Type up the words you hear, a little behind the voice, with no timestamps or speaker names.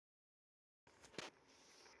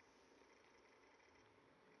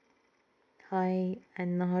هاي،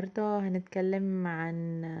 النهاردة هنتكلم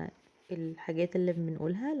عن الحاجات اللي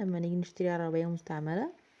بنقولها لما نيجي نشتري عربية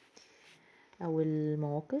مستعملة، او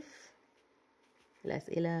المواقف،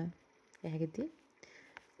 الأسئلة، الحاجات دي،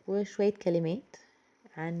 وشوية كلمات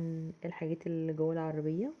عن الحاجات اللي جوه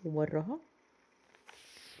العربية وبرها.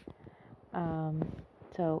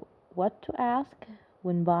 So what to ask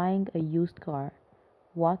when buying a used car.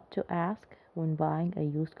 What to ask when buying a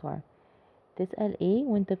used car. تسأل ايه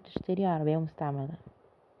وانت بتشتري عربية مستعملة؟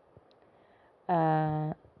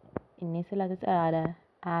 الناس اللي هتسأل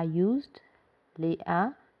على used،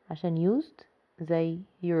 ليه عشان used زي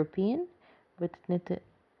European بتتنطق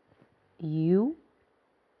U،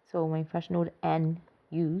 so ما ينفعش نقول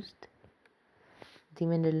used. دي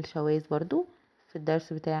من الشواذ برضو في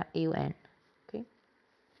الدرس بتاع A و N. okay.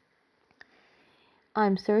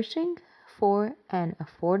 I'm searching for an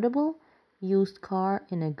affordable used car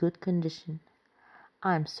in a good condition.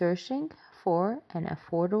 I'm searching for an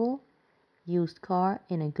affordable used car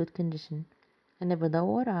in a good condition. أنا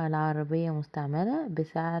بدور على عربية مستعملة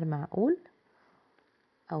بسعر معقول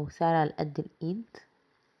أو سعر على قد الإيد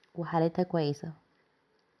وحالتها كويسة.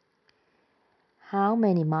 How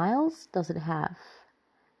many miles does it have?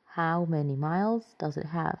 How many miles does it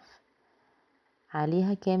have?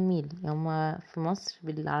 عليها كام ميل؟ هما في مصر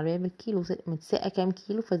بالعربية بالكيلو متساقة كام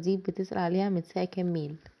كيلو، فدي بتسأل عليها متساقة كام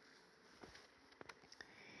ميل.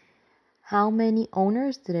 How many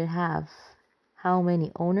owners did it have? How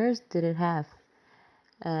many owners did it have?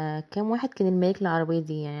 كام واحد كان المالك للعربية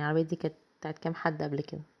دي؟ يعني العربية دي كانت بتاعت كام حد قبل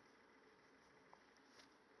كده.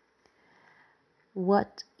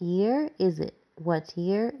 What year is it? What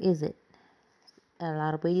year is it?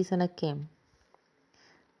 العربية دي سنة كام؟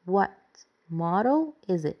 What model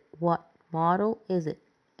is it? What model is it?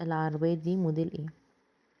 العربية دي موديل ايه؟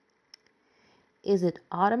 Is it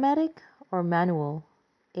automatic or manual?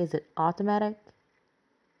 Is it automatic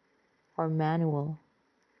or manual?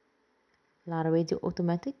 العربية دي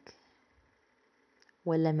أوتوماتيك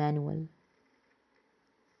ولا manual؟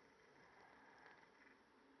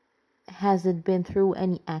 Has it been through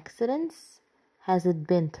any accidents? Has it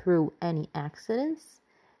been through any accidents?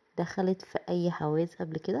 دخلت في أي حوادث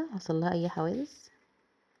قبل كده؟ حصل لها أي حوادث؟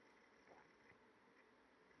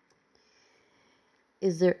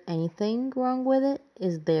 Is there anything wrong with it?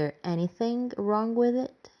 Is there anything wrong with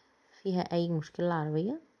it? فيها أي مشكلة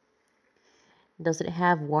العربية؟ Does it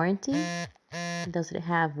have warranty? Does it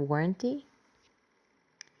have warranty?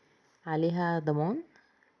 عليها ضمان؟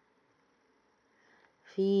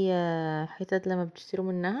 في حتت لما بتشتروا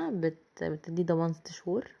منها بتدي ضمان 6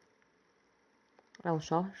 شهور أو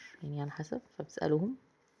شهر، يعني على حسب، فبتسألوهم.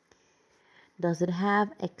 Does it have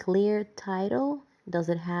a clear title? Does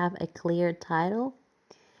it have a clear title?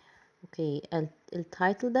 اوكي،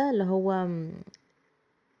 التايتل ده اللي هو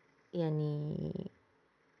يعني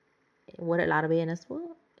ورق العربية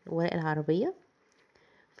نفسه، ورق العربية.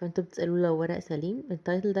 فانتوا بتسألوا لو ورق سليم.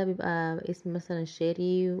 التايتل ده بيبقى اسم مثلا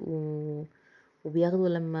الشاري وبياخده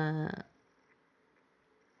لما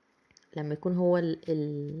يكون هو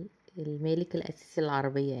المالك الأساسي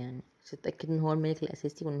للعربية، يعني عشان تتأكد ان هو المالك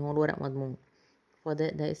الأساسي وان هو الورق مضمون.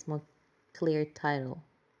 فده اسمه clear title.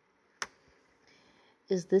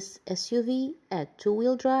 Is this SUV a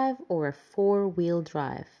two-wheel drive or a four-wheel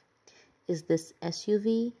drive? Is this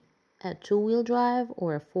SUV a two-wheel drive or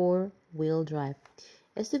a four-wheel drive?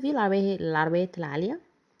 SUV العربية العالية.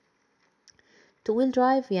 two-wheel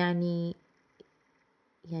drive يعني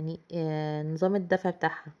نظام الدفع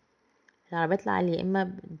بتاعها. العربيات العالية يا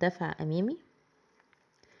إما دفع أمامي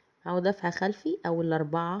أو دفع خلفي أو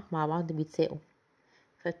الأربعة مع بعض بيتساقوا.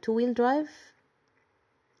 two-wheel drive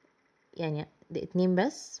يعني ده اتنين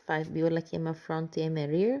بس، فبيقولك يا إما front يا إما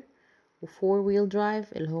rear. و four wheel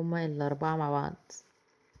drive اللي هما الأربعة مع بعض.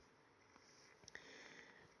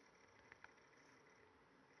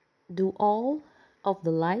 Do all of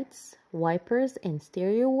the lights, wipers and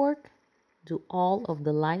stereo work? Do all of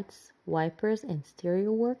the lights, wipers and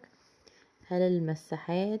stereo work? هل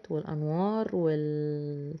المسحات والأنوار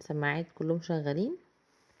والسماعات كلهم شغالين؟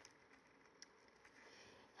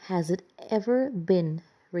 Has it ever been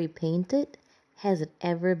repainted? Has it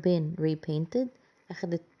ever been repainted?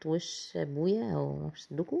 أخدت وش أبويا أو معرفش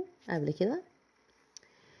صدقوا قبل كده.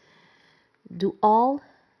 Do all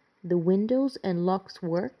the windows and locks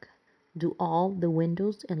work? Do all the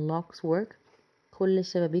windows and locks work? كل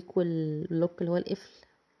الشبابيك واللوك اللي هو القفل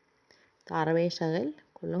بتاع العربية شغال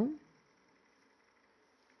كلهم.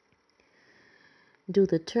 Do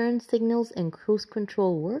the turn signals and cruise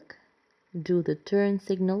control work? Do the turn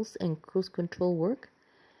signals and cruise control work?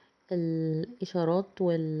 الإشارات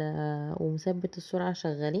ومثبت السرعة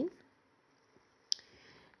شغالين.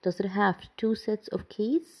 Does it have two sets of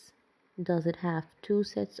keys? Does it have two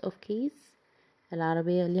sets of keys?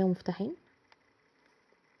 العربية ليها مفتاحين.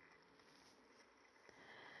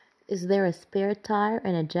 Is there a spare tire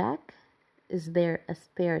and a jack? Is there a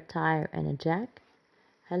spare tire and a jack?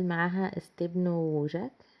 هل معاها استبن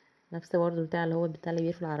وجاك؟ نفس برضه بتاع اللي هو بتاع اللي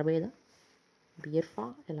بيرفع العربية ده،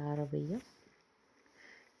 بيرفع العربية.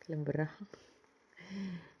 كلام بالراحة.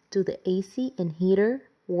 Do the AC and heater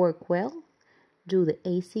work well? Do the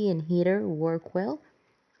AC and heater work well?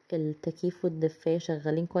 التكييف والدفاية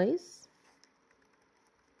شغالين كويس.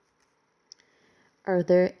 Are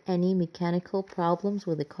there any mechanical problems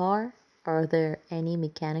with the car? Are there any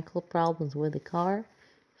mechanical problems with the car?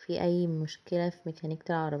 في أي مشكلة في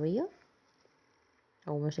ميكانيكة العربية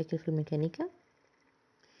أو مشاكل في الميكانيكا.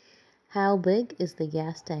 How big is the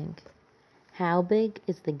gas tank? How big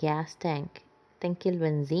is the gas tank? تانك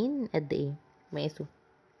البنزين قد ايه مقاسه؟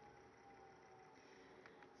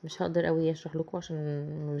 مش هقدر قوي اشرح لكم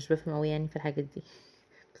عشان مش بفهم قوي يعني في الحاجات دي،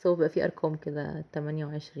 بس هو بقى فيه ارقام كده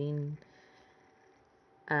 28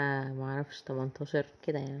 معرفش 18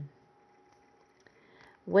 كده يعني.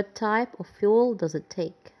 What type of fuel does it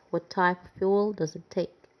take? What type of fuel does it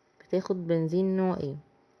take? بتاخد بنزين نوع ايه؟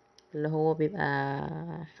 اللي هو بيبقى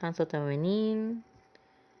 85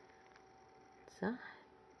 صح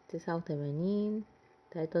 89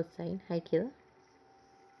 93 حاجة كده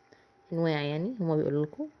انواع يعني هما بيقولوا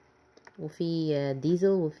لكم، وفي ديزل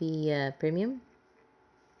وفي بريميوم،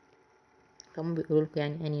 فهم بيقولوا لكم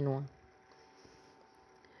يعني اني نوع.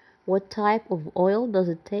 What type of oil does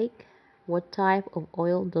it take? What type of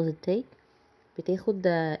oil does it take? بتاخد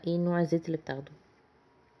ايه نوع الزيت اللي بتاخده.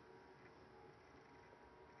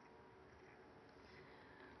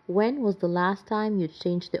 When was the last time you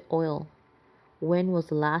changed the oil? When was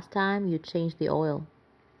the last time you changed the oil?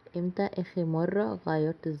 امتى اخر مرة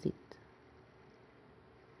غيرت الزيت.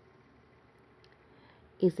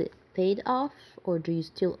 Is it paid off or do you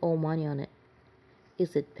still owe money on it?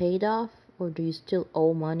 Is it paid off or do you still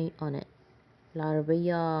owe money on it?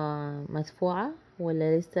 العربية مدفوعة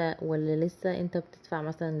ولا لسه انت بتدفع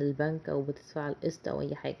مثلا للبنك او بتدفع القسط او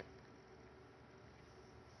اي حاجة.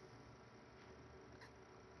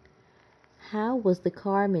 How was the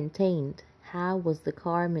car maintained? How was the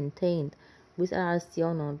car maintained? بيسأل على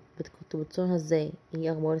الصيانة، كنت بتصونها ازاي،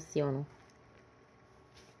 ايه اخبار الصيانة.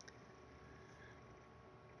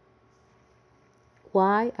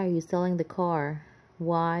 Why are you selling the car?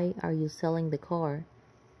 Why are you selling the car?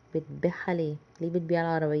 بتبيعها ليه بتبيع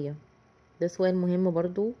العربية. ده سؤال مهم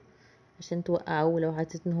برضو عشان توقعوه لو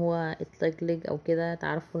حسيت ان هو اتلجلج او كده،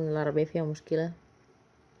 تعرفوا ان العربية فيها مشكلة،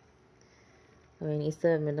 او يعني ايه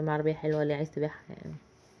السبب من العربية حلوة ليه عايز تبيعها يعني.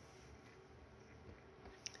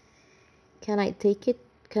 Can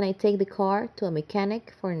I take the car to a mechanic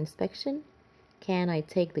for an inspection? Can I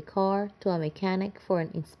take the car to a mechanic for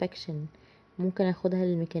an inspection? ممكن اخدها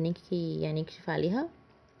للميكانيكي يعني يكشف عليها.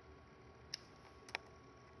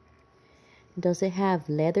 Does it have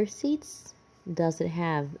leather seats? Does it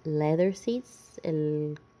have leather seats?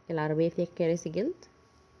 العربية فيها كراسي جلد.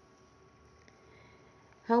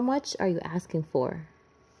 How much are you asking for?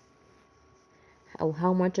 أو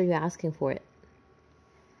how much are you asking for it?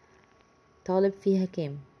 طالب فيها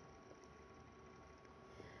كام.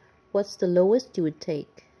 What's the lowest you would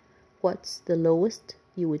take? What's the lowest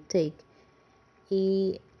you would take?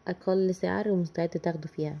 ايه أقل سعر مستعد تاخده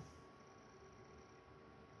فيها.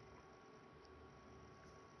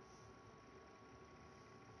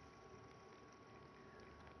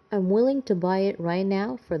 I'm willing to buy it right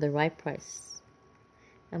now for the right price.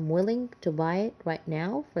 I'm willing to buy it right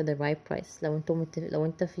now for the right price. لو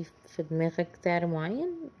انت في دماغك سعر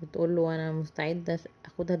معين بتقول له انا مستعد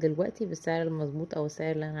اخدها دلوقتي بالسعر المظبوط او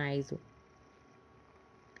السعر اللي انا عايزه.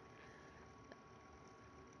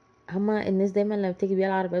 هما الناس دايما لما بتيجي بيها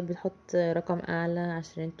العربيات بتحط رقم اعلى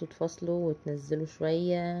عشان انتوا تفصلوا وتنزلوا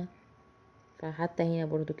شوية، فحتى هنا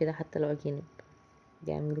برضو كده حتى لو اجانب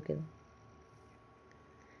بيعملوا كده.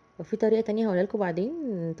 وفي طريقة تانية هقولها لكم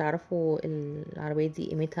بعدين تعرفوا العربية دي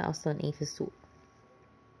قيمتها اصلا ايه في السوق.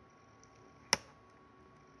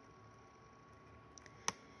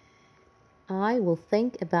 I will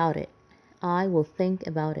think about it. I will think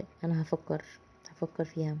about it. أنا هفكر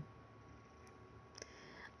فيها.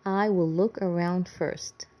 I will look around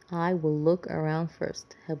first. I will look around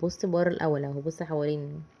first. هبص برا الأول أو هبص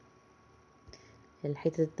حوالين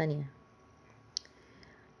الحتة التانية.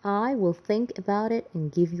 I will think about it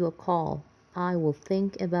and give you a call. I will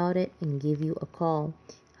think about it and give you a call.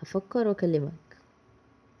 هفكر وأكلمك.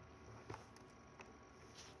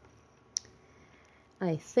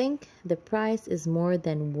 I think the price is more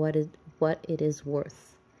than what it is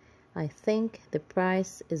worth. I think the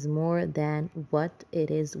price is more than what it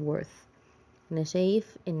is worth. أنا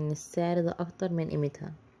شايف إن السعر ده أكتر من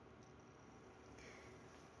قيمتها.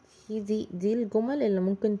 دي الجمل اللي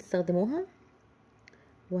ممكن تستخدموها،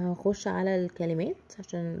 وهنخش على الكلمات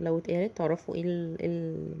عشان لو اتقالت تعرفوا ايه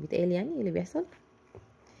اللي بيتقال، يعني اللي بيحصل.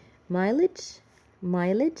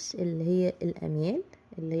 mileage اللي هي الأميال،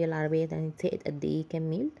 اللي هي العربية يعني تساقط قد ايه، كام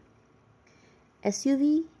ميل.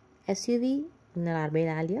 SUV من العربية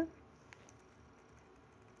العالية.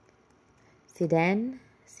 سيدان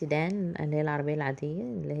اللي هي العربية العادية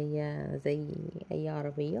اللي هي زي أي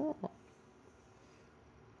عربية.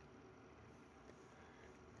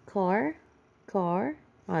 car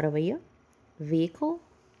عربية.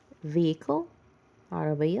 vehicle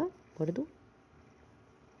عربية برضو.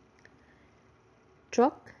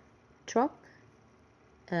 truck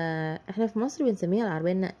احنا في مصر بنسميها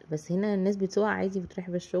العربية النقل، بس هنا الناس بتسوقها عادي، بتروح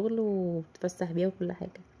بالشغل وبتفسح بيها وكل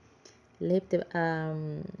حاجة، اللي هي بتبقى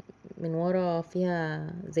من ورا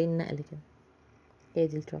فيها زي النقل كده، هي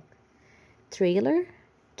دي التراك.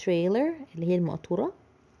 trailer اللي هي المقطورة.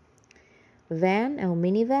 van او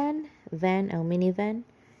ميني فان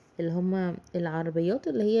اللي هما العربيات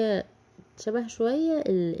اللي هي شبه شوية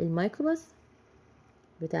الميكروباص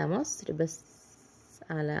بتاع مصر، بس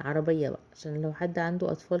على عربية بقى، عشان لو حد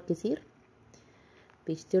عنده أطفال كتير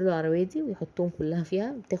بيشتروا العربية دي ويحطوهم كلها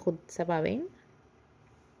فيها. بتاخد 7 باين،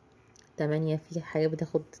 8، في حاجة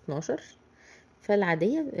بتاخد 12.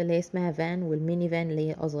 فالعادية اللي هي اسمها فان، والميني فان اللي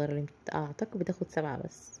هي أصغر اللي أعتقد بتاخد 7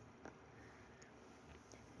 بس.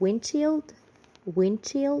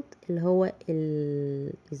 windshield اللي هو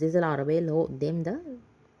الإزاز العربية اللي هو قدام ده.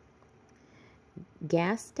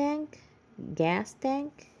 gas tank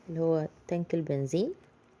اللي هو تانك البنزين.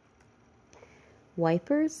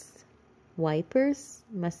 wipers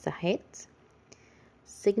مساحات.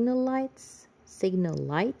 signal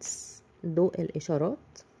lights ضوء الإشارات،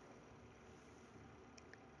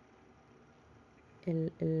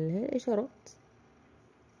 اللي هي الإشارات.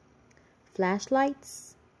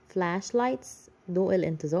 flashlights ضوء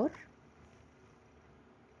الانتظار.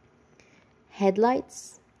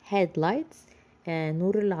 headlights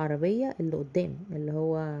نور العربية اللي قدام، اللي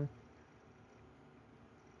هو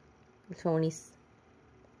فوانيس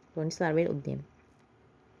العربية اللي قدام.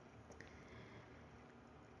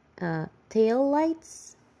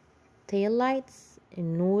 tail lights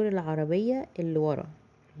النور العربية اللي ورا،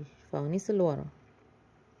 الفوانيس اللي ورا.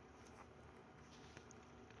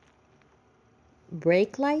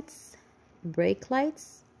 brake lights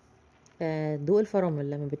ضوء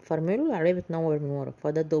الفرامل، لما بتفرملوا العربية بتنور من ورا،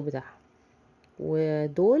 فده الضوء بتاعها.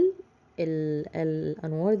 ودول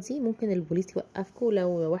الأنوار دي ممكن البوليس يوقفكوا لو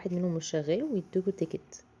واحد منهم مش شغال ويدوكوا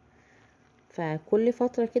تيكت. فكل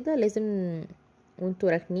فترة كده لازم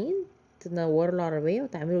وانتوا راكنين تنوروا العربية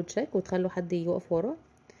وتعملوا تشيك وتخلوا حد يقف ورا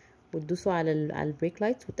وتدوسوا على البريك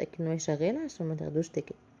لايت وتأكدوا انه شغالة عشان ما تاخدوش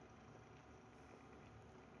تيكت،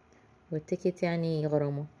 والتيكت يعني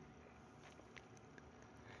غرامة.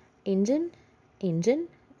 engine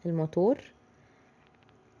الموتور.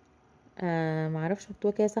 معرفش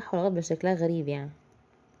مكتوبة كده صح ولا غلط، بس شكلها غريب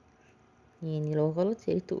يعني لو غلط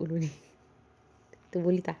ياريت تقولولي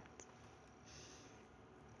اكتبولي تحت.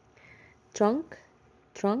 trunk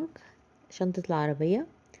شنطة العربية.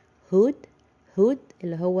 hood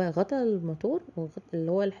اللي هو غطا الموتور،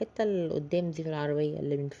 اللي هو الحتة اللي قدام دي في العربية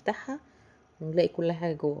اللي بنفتحها ونلاقي كل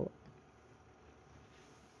حاجة جوه.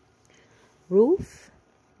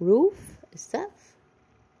 roof السقف.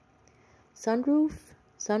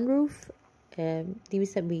 sunroof دي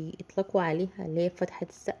بيطلقوا عليها اللي هي فتحة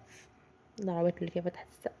السقف، العربيات اللي فيها فتحة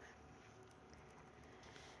السقف.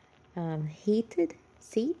 heated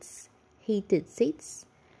seats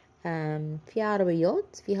في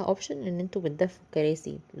عربيات فيها اوبشن ان انتوا بتدفوا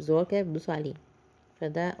الكراسي زرار كده بتدوسوا عليه،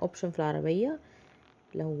 فده اوبشن في العربية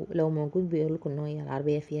لو موجود، بيقولكوا ان هي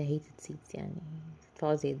العربية فيها heated seats يعني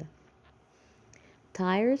تدفعوا زي ده.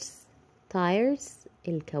 tires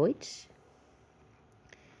الكاوتش.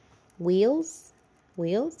 wheels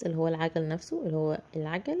اللي هو العجل نفسه، اللي هو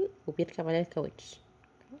العجل وبيركب عليه الكاوتش.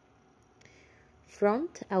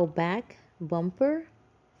 front أو back bumper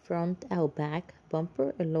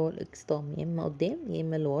اللي هو الإكسدام، يا إما قدام يا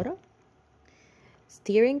إما اللي ورا.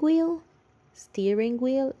 steering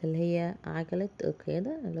wheel اللي هي عجلة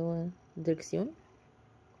القيادة اللي هو الدركسيون.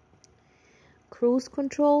 cruise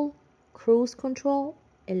control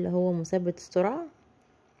اللي هو مثبت السرعة.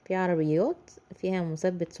 في عربيات فيها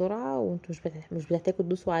مثبت سرعة وانتوا مش بتحتاجوا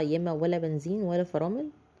تدوسوا على يمة ولا بنزين ولا فرامل،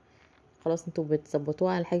 خلاص انتوا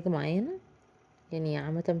بتظبطوها على حاجة معينة. يعني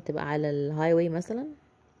عامة بتبقى على الهاي واي مثلا،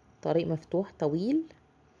 طريق مفتوح طويل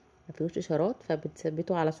مفيهوش اشارات،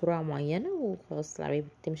 فبتثبته على سرعة معينة وخلاص العربية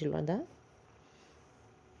بتمشي لوحدها.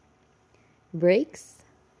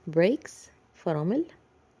 بريكس فرامل.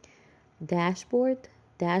 داشبورد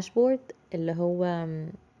اللي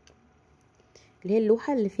هي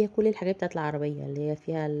اللوحة اللي فيها كل الحاجات بتاعت العربية، اللي هي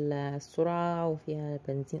فيها السرعة وفيها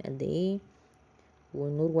بنزين قد ايه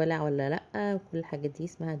والنور ولع ولا لأ، كل الحاجات دي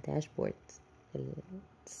اسمها داشبورد،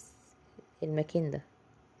 المكان ده.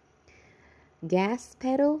 جاس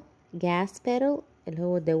بيدل اللي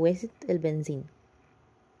هو دواسة البنزين.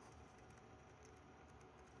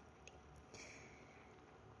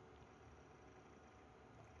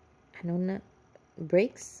 احنا قلنا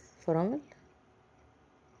بريكس فرامل،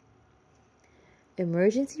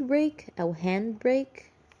 emergency brake او hand brake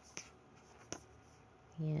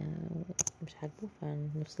مش عاجبه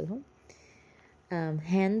فنفصلهم.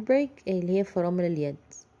 hand brake اللي هي فرامل اليد،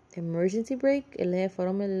 emergency brake اللي هي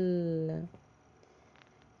فرامل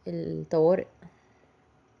الطوارئ.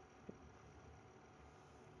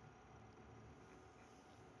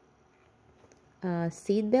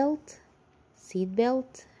 seat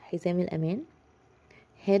belt حزام الأمان.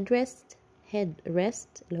 headrest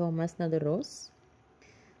اللي هو مسند الراس.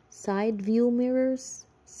 side view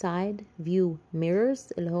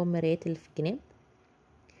mirrors اللي هو مرايات اللي في الجناب.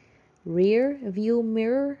 rear view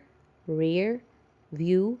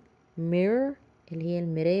mirror اللي هي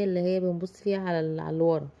المراية اللي هي بنبص فيها على اللي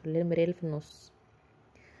ورا، اللي هي المراية اللي في النص.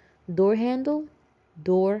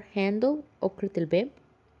 door handle أكرة الباب.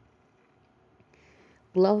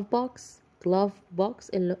 glove box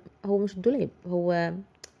اللي هو مش دولاب، هو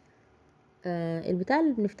البتاع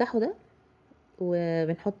اللي بنفتحه ده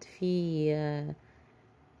وبنحط فيه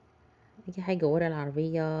اي حاجة ورا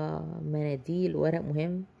العربية، مناديل، ورق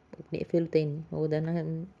مهم، وبنقفله تاني. هو ده، انا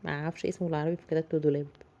ما اعرفش اسمه العربي فكتبته دولاب.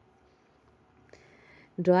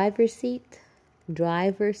 driver seat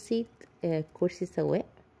كرسي سواق.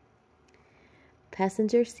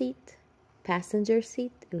 passenger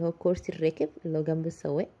seat اللي هو كرسي الراكب اللي هو جنب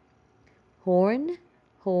السواق. horn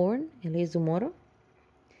اللي هي زمارة.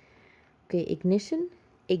 اوكي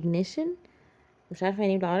ignition مش عارفه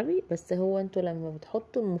يعني بالعربي، بس هو انتوا لما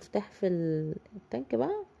بتحطوا المفتاح في التانك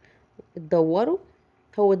بقى تدوروا،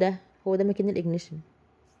 هو ده مكان الاجنيشن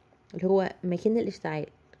اللي هو مكان الاشتعال.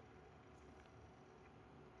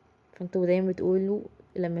 فانتوا دايما بتقولوا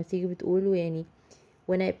لما تيجي بتقولوا يعني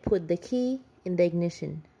when I put the key in the ignition،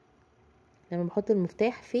 لما بحط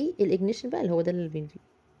المفتاح في الاجنيشن بقى اللي هو ده اللي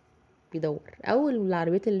بيدور. او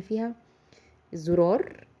العربيات اللي فيها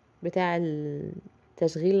الزرار بتاع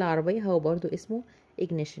تشغيل العربية هو برضو اسمه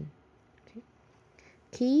ignition.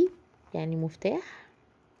 key يعني مفتاح.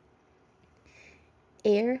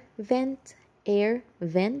 air vent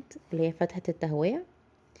اللي هي فتحة التهوية.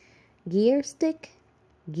 gear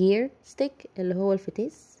stick اللي هو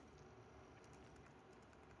الفتيس.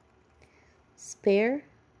 spare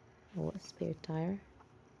هو spare tire.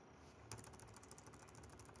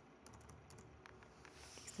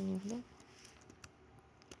 ثانية واحدة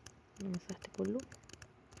انا مسحت كله.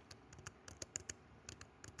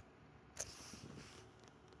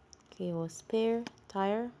 اوكي هو spare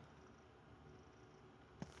tire.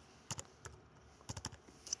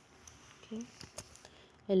 اوكي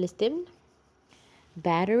الستبن.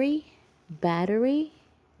 battery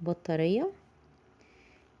بطارية.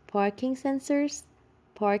 parking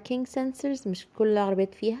sensors مش كل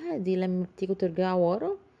العربيات فيها دي، لما بتيجوا ترجعوا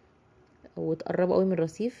ورا وتقربوا قوي من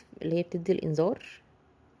الرصيف اللي هي بتدي الانذار،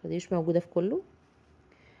 فدي مش موجودة في كله.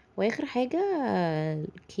 واخر حاجة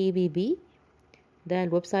KBB ده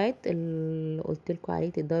الويب سايت اللي قلتلكوا عليه،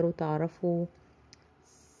 تقدروا تعرفوا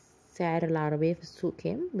سعر العربية في السوق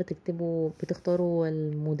كام. بتختاروا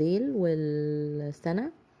الموديل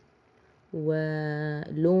والسنة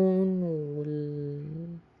ولون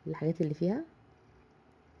والحاجات اللي فيها،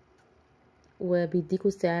 وبيديكوا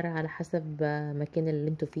السعر على حسب مكان اللي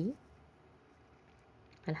انتوا فيه،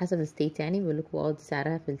 على حسب الستيت. يعني بيقولكوا دي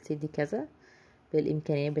سعرها في الستيت دي كذا،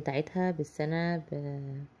 بالامكانيات بتاعتها، بالسنة،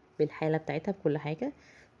 بالحالة بتاعتها، بكل حاجة.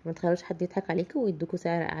 ما تخلوش حد يضحك عليكوا ويدوكوا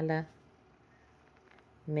سعر اعلى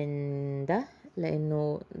من ده،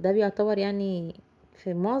 لانه ده بيعتبر يعني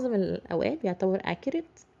في معظم الاوقات بيعتبر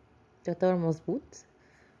accurate، بيعتبر مظبوط.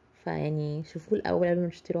 فيعني شوفوه الاول قبل ما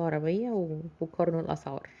تشتروا عربية وقارنوا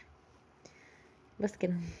الاسعار. بس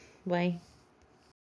كده، باي.